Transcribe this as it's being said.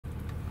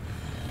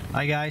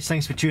Hi guys,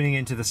 thanks for tuning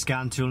into the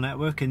Scan Tool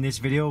Network. In this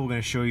video we're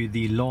going to show you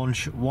the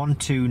Launch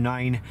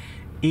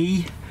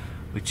 129E,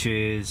 which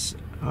is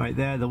right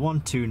there, the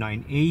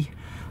 129E.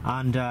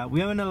 And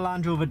we are in a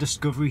Land Rover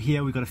Discovery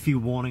here. We've got a few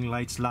warning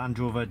lights. Land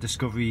Rover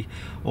Discovery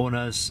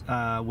owners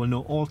will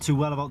know all too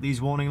well about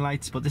these warning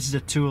lights, but this is a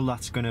tool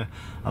that's going to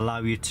allow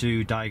you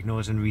to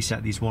diagnose and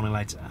reset these warning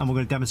lights, and we're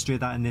going to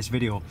demonstrate that in this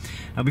video.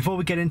 Now before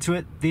we get into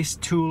it, this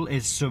tool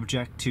is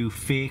subject to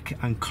fake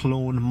and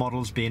clone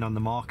models being on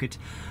the market,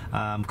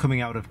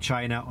 coming out of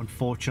China.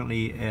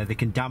 Unfortunately, they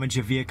can damage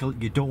your vehicle.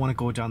 You don't want to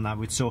go down that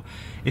route. So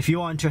if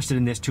you are interested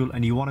in this tool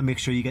and you want to make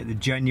sure you get the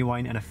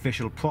genuine and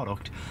official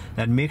product,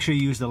 then make sure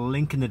you use the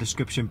link in the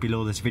description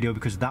below this video,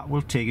 because that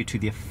will take you to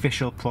the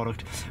official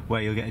product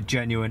where you'll get a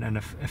genuine and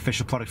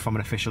official product from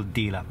an official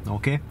dealer.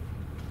 Okay,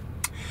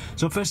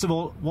 so first of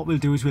all, what we'll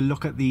do is we'll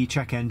look at the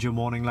check engine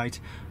warning light,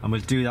 and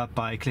we'll do that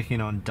by clicking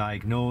on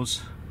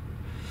Diagnose.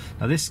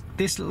 Now this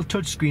little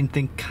touchscreen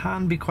thing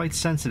can be quite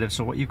sensitive,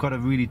 so what you've got to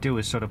really do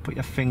is sort of put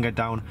your finger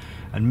down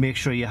and make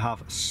sure you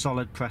have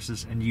solid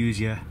presses and use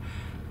your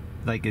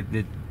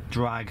the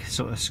drag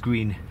sort of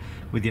screen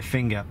with your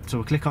finger. So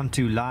we'll click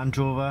onto Land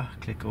Rover,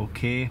 click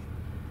OK,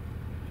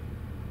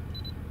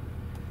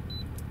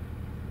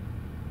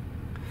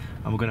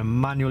 and we're going to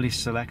manually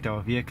select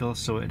our vehicle.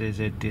 So it is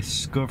a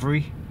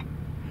Discovery,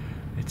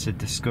 it's a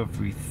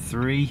Discovery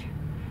 3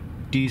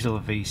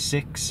 diesel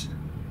V6.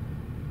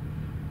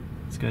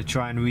 It's going to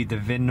try and read the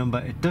VIN number.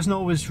 It doesn't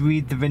always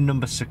read the VIN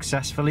number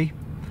successfully,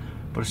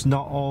 but it's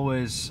not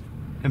always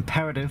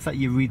imperative that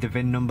you read the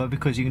VIN number,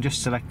 because you can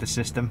just select the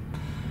system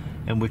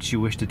in which you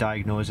wish to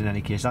diagnose. In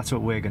any case, that's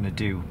what we're going to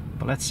do.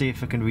 But let's see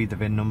if I can read the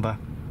VIN number.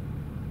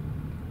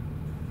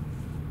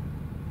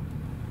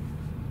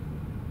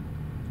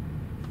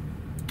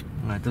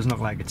 It doesn't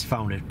look like it's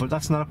found it, but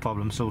that's not a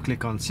problem. So we'll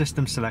click on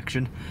System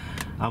Selection,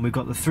 and we've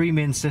got the three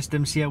main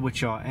systems here,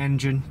 which are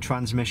engine,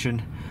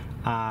 transmission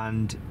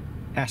and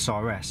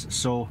SRS.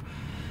 So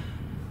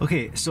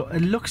okay, so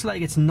it looks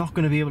like it's not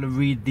going to be able to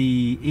read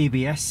the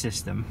ABS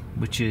system,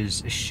 which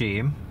is a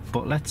shame,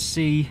 but let's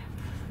see.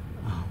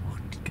 We'll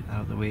get that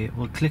out of the way.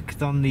 We'll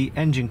click on the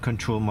engine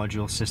control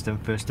module system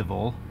first of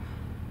all.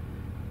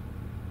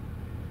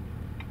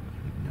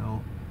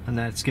 No, and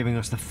then it's giving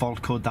us the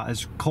fault code that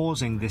is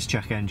causing this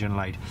check engine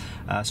light.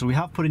 So we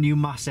have put a new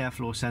mass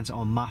airflow sensor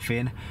on MAF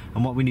in,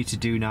 and what we need to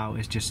do now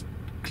is just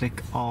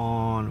click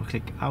out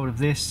of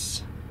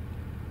this.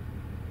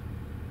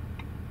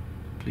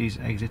 Please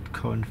exit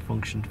current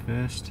function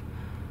first.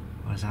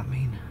 What does that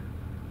mean?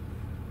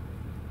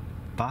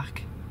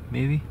 Back,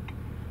 maybe?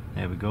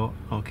 There we go.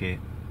 Okay,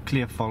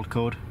 clear fault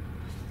code.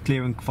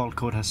 Clearing fault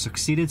code has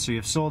succeeded, so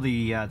you saw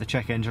the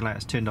check engine light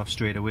has turned off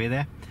straight away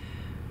there,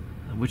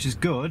 which is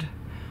good.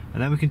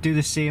 And then we can do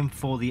the same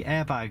for the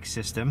airbag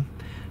system.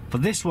 For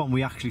this one,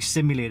 we actually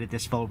simulated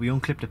this fault. We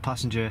unclipped a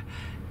passenger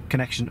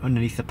connection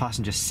underneath the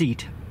passenger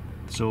seat.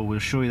 So we'll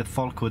show you the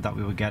fault code that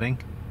we were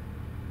getting.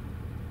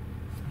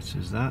 This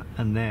is that,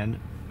 and then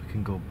we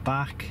can go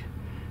back,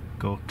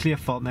 go clear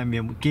fault memory.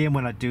 Again,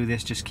 when I do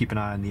this, just keep an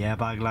eye on the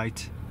airbag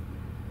light.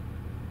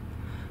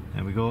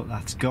 There we go,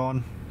 that's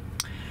gone.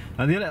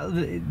 Now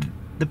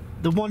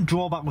the one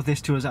drawback with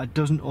this tool is that it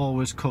doesn't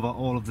always cover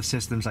all of the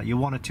systems that you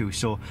want it to.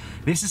 So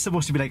this is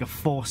supposed to be like a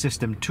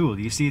 4-system tool.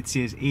 You see it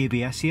says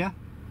ABS here,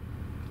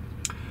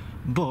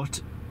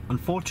 but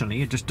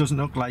unfortunately it just doesn't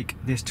look like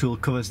this tool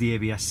covers the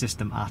ABS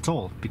system at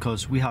all,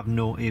 because we have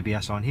no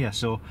ABS on here.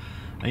 So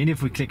and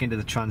if we click into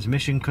the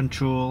transmission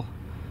control,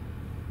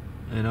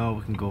 you know,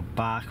 we can go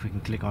back, we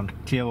can click on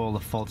clear all the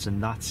faults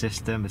in that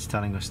system. It's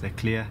telling us they're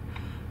clear.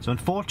 So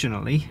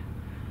unfortunately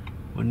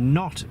we're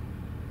not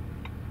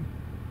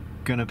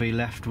going to be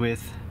left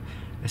with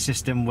a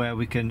system where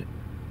we can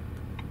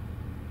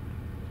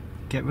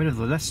get rid of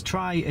those. Let's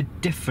try a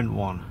different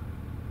one.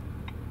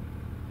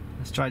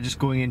 Let's try just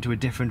going into a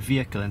different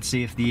vehicle and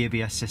see if the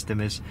ABS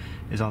system is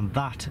on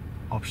that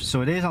option.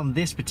 So it is on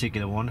this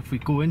particular one. If we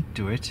go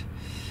into it,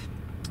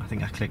 I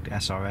think I clicked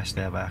SRS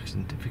there by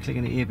accident. If we click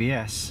on the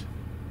ABS,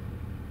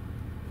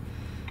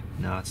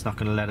 no, it's not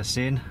going to let us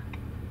in.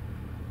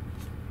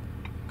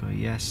 Go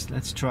yes.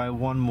 Let's try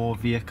one more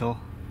vehicle,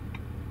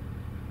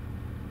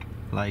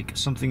 like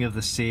something of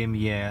the same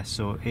year,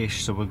 so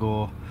ish. So we'll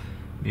go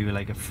maybe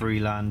like a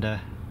Freelander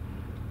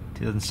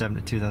 2007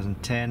 to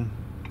 2010,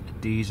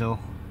 a diesel.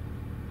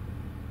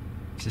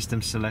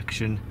 System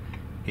selection,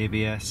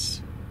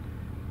 ABS.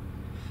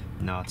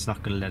 No, it's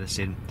not going to let us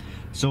in.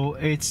 So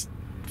it's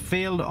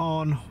failed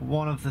on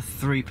one of the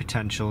three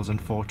potentials,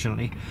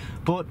 unfortunately.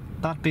 But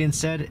that being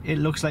said, it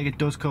looks like it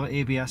does cover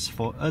ABS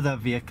for other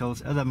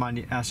vehicles,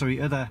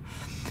 other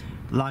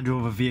Land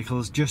Rover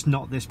vehicles, just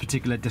not this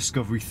particular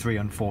Discovery 3,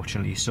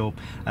 unfortunately. So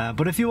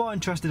but if you are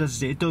interested, as I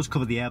say, it does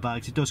cover the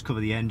airbags, it does cover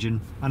the engine,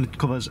 and it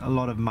covers a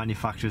lot of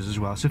manufacturers as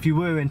well. So if you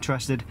were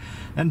interested,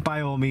 then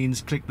by all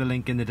means click the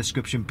link in the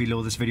description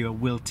below this video. It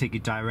will take you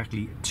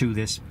directly to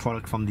this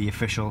product from the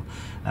official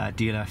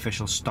dealer,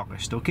 official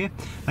stockist. Okay,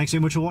 thanks so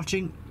much for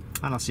watching,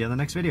 and I'll see you in the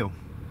next video.